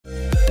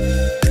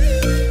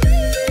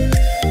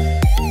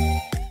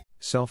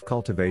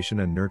Self-cultivation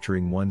and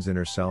nurturing one's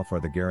inner self are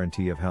the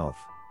guarantee of health.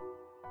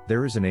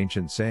 There is an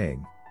ancient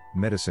saying,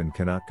 medicine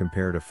cannot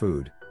compare to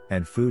food,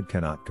 and food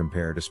cannot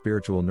compare to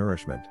spiritual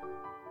nourishment.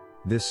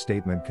 This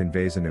statement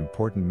conveys an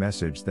important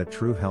message that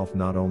true health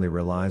not only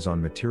relies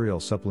on material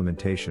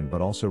supplementation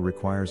but also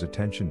requires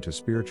attention to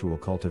spiritual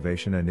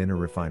cultivation and inner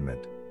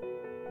refinement.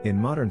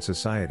 In modern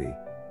society,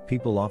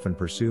 people often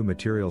pursue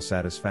material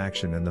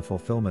satisfaction and the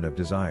fulfillment of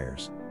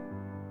desires.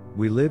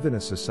 We live in a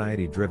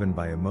society driven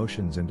by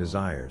emotions and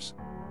desires,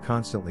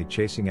 constantly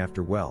chasing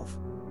after wealth,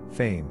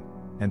 fame,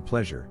 and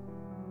pleasure.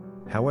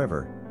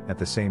 However, at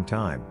the same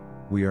time,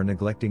 we are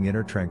neglecting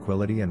inner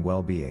tranquility and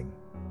well-being.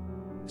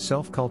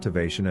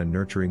 Self-cultivation and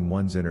nurturing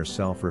one's inner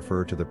self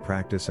refer to the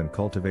practice and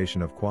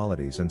cultivation of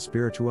qualities and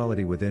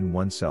spirituality within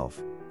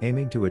oneself,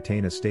 aiming to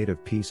attain a state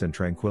of peace and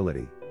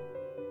tranquility.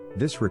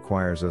 This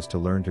requires us to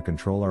learn to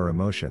control our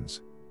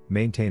emotions,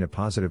 maintain a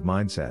positive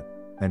mindset,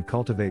 and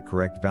cultivate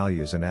correct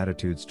values and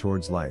attitudes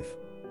towards life.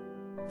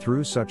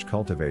 Through such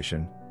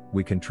cultivation,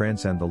 we can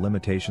transcend the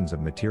limitations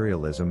of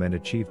materialism and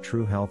achieve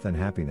true health and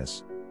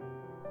happiness.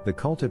 The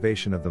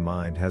cultivation of the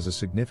mind has a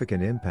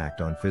significant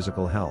impact on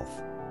physical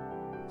health.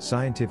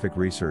 Scientific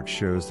research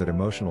shows that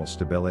emotional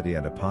stability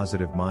and a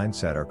positive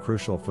mindset are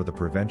crucial for the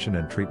prevention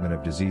and treatment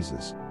of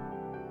diseases.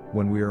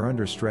 When we are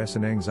under stress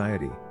and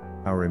anxiety,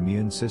 our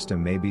immune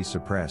system may be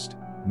suppressed,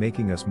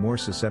 making us more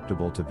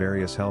susceptible to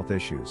various health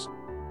issues.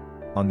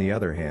 On the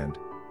other hand,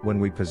 when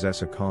we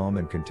possess a calm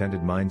and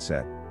contented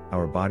mindset,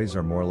 our bodies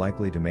are more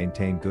likely to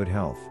maintain good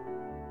health.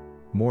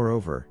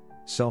 Moreover,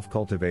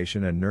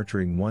 self-cultivation and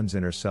nurturing one's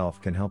inner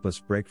self can help us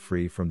break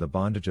free from the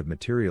bondage of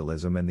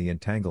materialism and the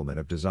entanglement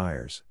of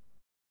desires.